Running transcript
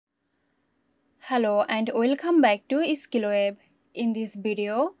Hello and welcome back to SkillWeb. In this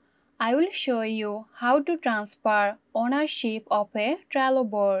video, I will show you how to transfer ownership of a Trello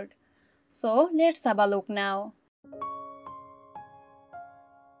board. So let's have a look now.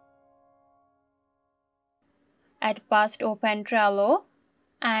 At first open Trello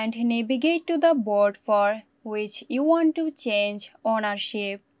and navigate to the board for which you want to change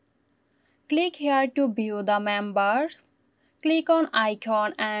ownership. Click here to view the members. Click on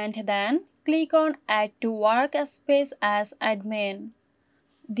icon and then click on Add to Workspace as admin.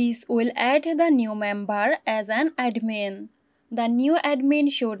 This will add the new member as an admin. The new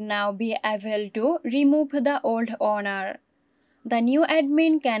admin should now be able to remove the old owner. The new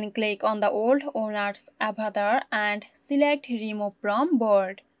admin can click on the old owner's avatar and select Remove from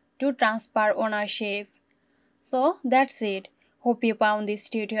Board to transfer ownership. So that's it. Hope you found this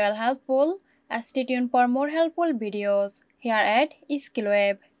tutorial helpful. Stay tuned for more helpful videos here at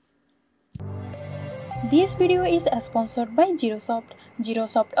SkillWeb. This video is sponsored by Zerosoft.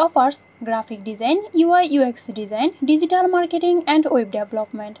 Zerosoft offers graphic design, UI UX design, digital marketing and web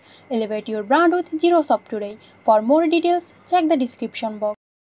development. Elevate your brand with Zerosoft today. For more details, check the description box.